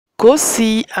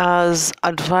KHOSI has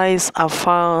advised her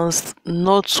fans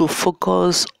not to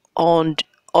focus on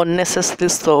unnecessary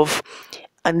stuff,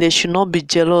 and they should not be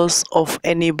jealous of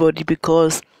anybody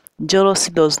because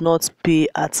jealousy does not pay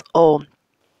at all.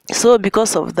 So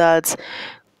because of that,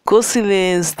 KHOSI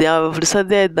lanes, they have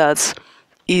decided that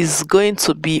is going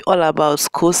to be all about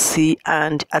KHOSI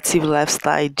and active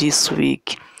lifestyle this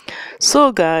week.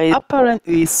 So guys,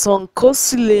 apparently some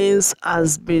KHOSI lanes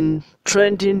has been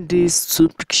trending these two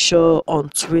pictures on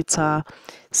Twitter,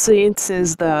 saying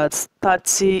things that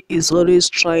Tati is always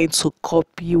trying to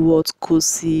copy what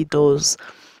KHOSI does,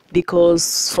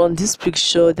 because from this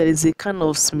picture there is a kind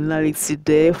of similarity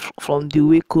there from the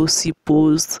way KHOSI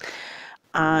posts,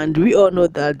 and we all know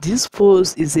that this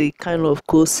pose is a kind of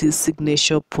KHOSI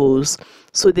signature pose.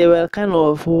 So they were kind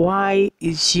of, why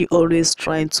is she always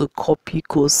trying to copy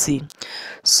KHOSI?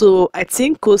 So I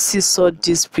think KHOSI saw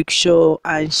this picture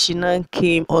and she now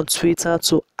came on Twitter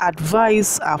to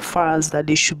advise her fans that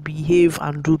they should behave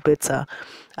and do better.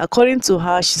 According to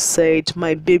her, she said,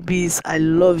 "My babies, I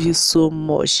love you so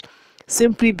much,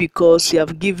 simply because you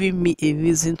have given me a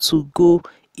reason to go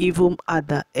even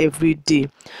harder every day.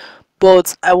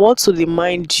 But I want to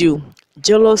remind you,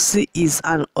 jealousy is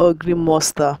an ugly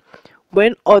monster.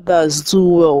 When others do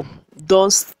well,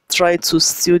 don't try to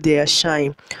steal their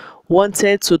shine.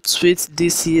 Wanted to tweet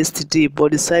this yesterday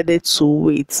but decided to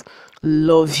wait.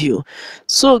 Love you."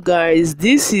 So guys,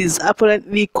 this is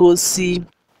apparently KHOSI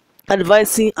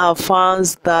advising our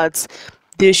fans that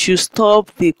they should stop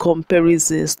the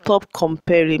comparison, stop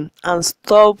comparing, and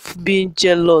stop being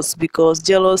jealous, because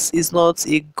jealous is not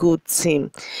a good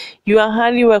thing. You are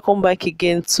highly welcome back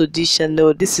again to this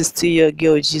channel. This is still your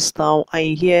girl Now,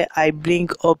 and here I bring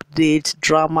update,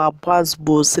 drama,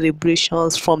 baseball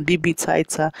celebrations from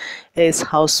BBTIANS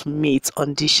housemates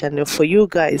on this channel for you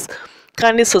guys.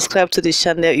 Kindly subscribe to the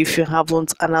channel if you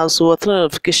haven't, and also turn the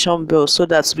notification bell so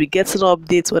that we get an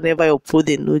update whenever I upload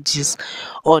the notice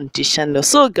on the channel.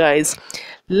 So guys,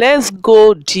 let's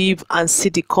go deep and see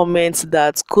the comments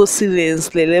that KHOSI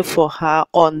lanes left for her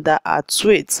under her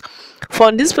tweet.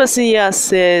 From this person here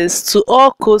says, "To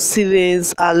all KHOSI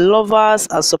lanes, our lovers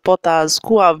and supporters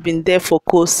who have been there for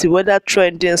KHOSI, whether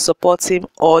trending, supporting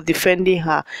or defending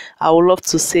her, I would love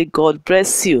to say God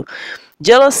bless you.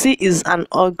 Jealousy is an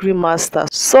ugly master.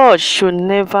 Such should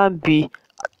never be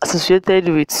associated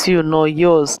with you nor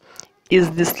yours. It's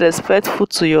disrespectful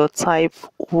to your type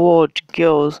word,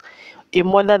 girls. A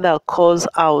mother that calls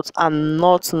out and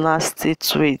not nasty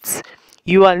tweets.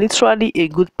 You are literally a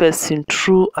good person,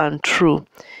 true and true.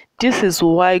 This is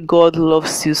why God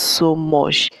loves you so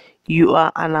much. You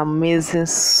are an amazing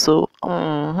soul."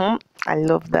 I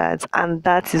love that, and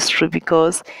that is true,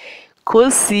 because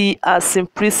KHOSI, her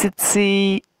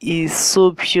simplicity is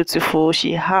so beautiful.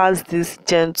 She has this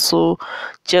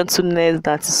gentleness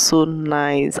that is so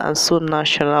nice and so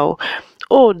natural.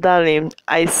 Oh darling,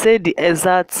 I say the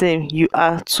exact same. You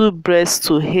are too blessed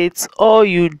to hate. All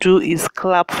you do is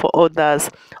clap for others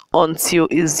until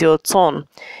it's your turn.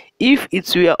 If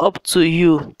it were up to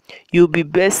you, you'll be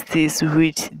besties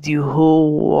with the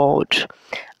whole world.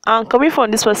 And coming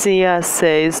from this person here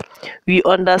says, "We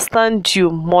understand you,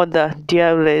 mother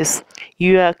dearest.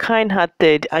 You are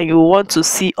kind-hearted and you want to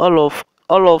see all of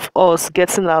us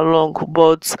getting along,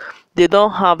 but they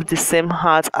don't have the same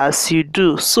heart as you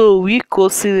do. So we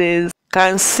KHOSI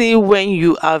can see when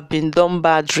you have been done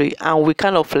badly, and we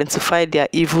kind of plentify their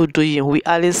evil doing. We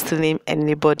aren't stealing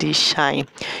anybody's shine.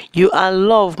 You are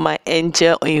love, my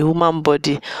angel in human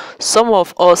body. Some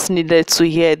of us needed to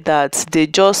hear that. They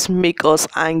just make us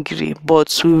angry,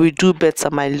 but we will do better,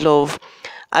 my love.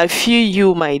 I feel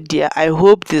you, my dear. I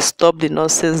hope they stop the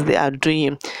nonsense they are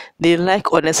doing. They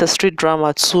like unnecessary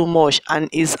drama too much and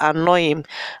it's annoying.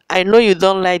 I know you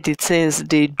don't like the things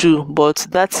they do, but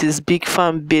that is big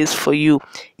fan base for you.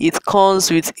 It comes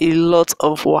with a lot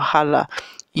of wahala.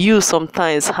 You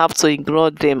sometimes have to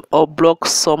ignore them or block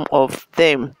some of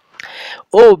them.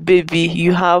 Oh baby,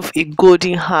 you have a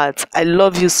golden heart. I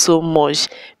love you so much.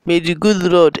 May the good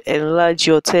Lord enlarge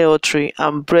your territory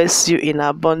and bless you in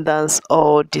abundance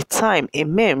all the time.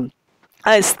 Amen.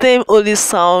 I stay only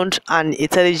sound and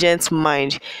intelligent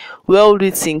mind, well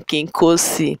rethinking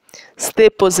KHOSI.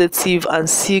 Stay positive and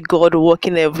see God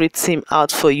working everything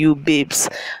out for you, babes.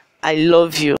 I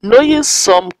love you." Knowing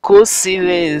some KHOSI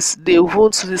lanes, they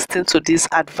won't listen to this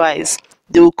advice.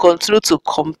 They will continue to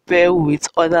compare with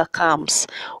other camps.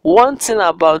 One thing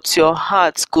about your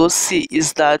heart, KHOSI,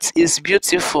 is that it's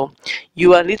beautiful.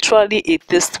 You are literally a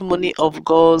testimony of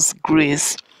God's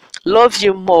grace. Love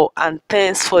you more, and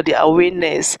thanks for the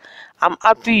awareness. I'm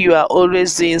happy you are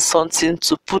always doing something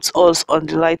to put us on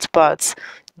the right path.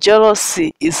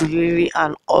 Jealousy is really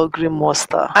an ugly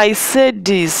monster. I said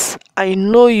this, I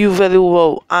know you very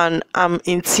well, and I'm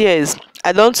in tears.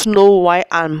 I don't know why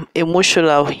I'm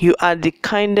emotional. You are the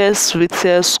kindest,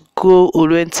 sweetest,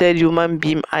 goal-oriented human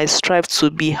being. I strive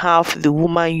to be half the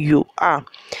woman you are.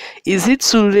 Is it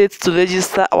too late to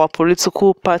register our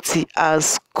political party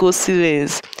as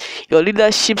KHOSIREGINS? Your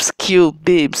leadership skill,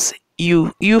 babes.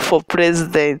 You for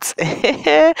president.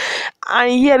 And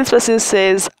here this person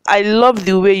says, I love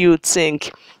the way you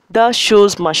think. That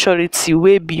shows maturity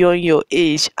way beyond your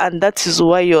age, and that is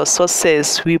why your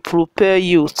success will propel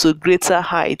you to greater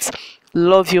heights.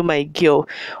 Love you, my girl.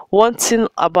 One thing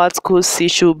about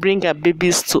KHOSI, she will bring her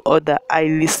babies to other. I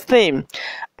listen.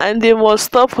 And they must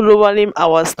stop lowering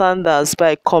our standards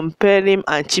by comparing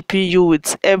and chipping you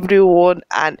with everyone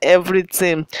and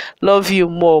everything. Love you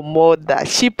more, mother.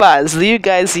 Shippers, do you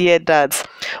guys hear that?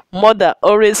 Mother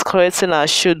always correcting our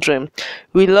children.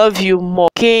 We love you more.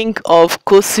 King of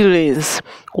KHOSIREGINS.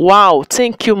 Wow,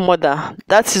 thank you, mother.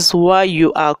 That is why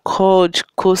you are called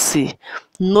KHOSI.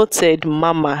 Noted,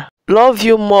 mama. Love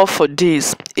you more for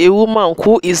this. A woman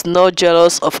who is not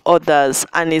jealous of others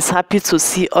and is happy to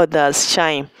see others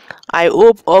shine. I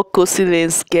hope all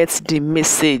KHOSIREGINS get the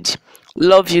message.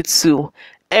 Love you too.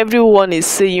 Everyone is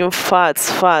saying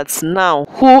farts now.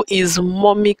 Who is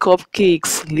mommy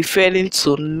cupcakes referring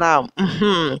to now?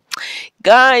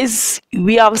 Guys,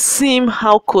 we have seen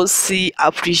how KHOSI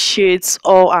appreciates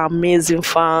all our amazing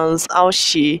fans, how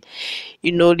she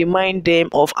remind them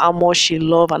of how much she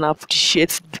love and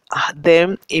appreciates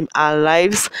them in our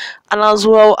lives, and as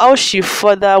well how she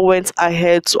further went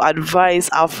ahead to advise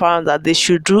our fans that they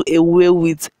should do away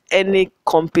with any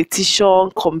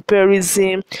competition,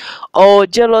 comparison, or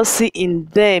jealousy in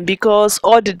them, because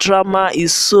all the drama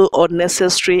is so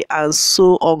unnecessary and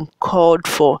so uncalled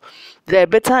for. There are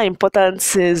better important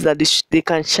things that they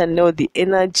can channel the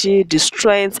energy, the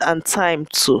strength, and time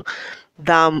to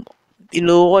than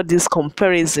all this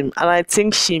comparison. And I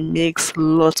think she makes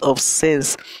lots of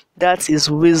sense. That is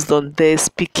wisdom there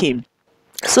speaking.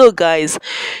 So guys,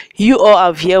 you all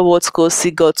have heard what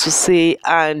KHOSI got to say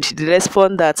and the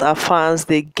response that her fans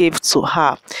they gave to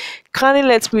her. Kindly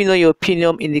let me know your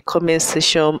opinion in the comment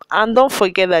section, and don't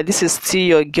forget that this is still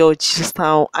your girl Gist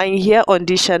Now, and here on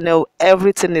this channel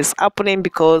everything is happening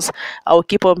because I will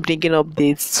keep on bringing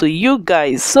updates to you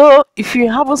guys. So if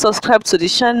you haven't subscribed to the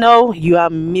channel, you are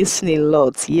missing a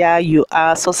lot. Yeah, you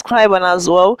are. Subscribe, and as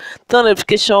well turn the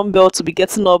notification bell to be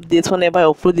getting updates whenever I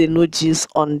upload the new gist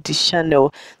on the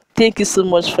channel. Thank you so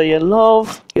much for your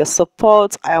love, your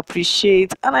support. I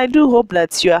appreciate, and I do hope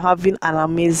that you are having an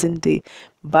amazing day.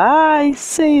 Bye.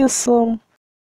 See you soon.